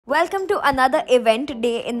Welcome to another event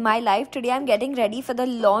day in my life. Today I'm getting ready for the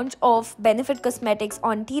launch of Benefit Cosmetics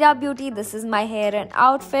on Tira Beauty. This is my hair and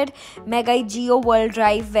outfit. Mega Geo World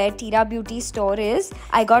Drive where Tira Beauty store is.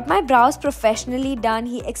 I got my brows professionally done.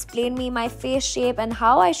 He explained me my face shape and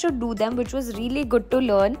how I should do them, which was really good to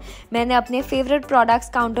learn. मैंने अपने favorite products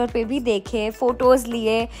counter पे भी देखे, photos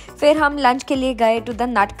लिए, फिर हम lunch के लिए गए to the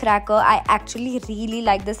Nutcracker. I actually really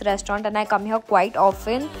like this restaurant and I come here quite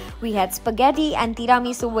often. We had spaghetti and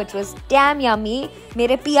tiramisu, which was damn yummy.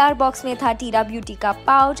 मेरे PR box में था Tira Beauty का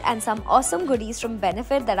pouch and some awesome goodies from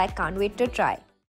Benefit that I can't wait to try.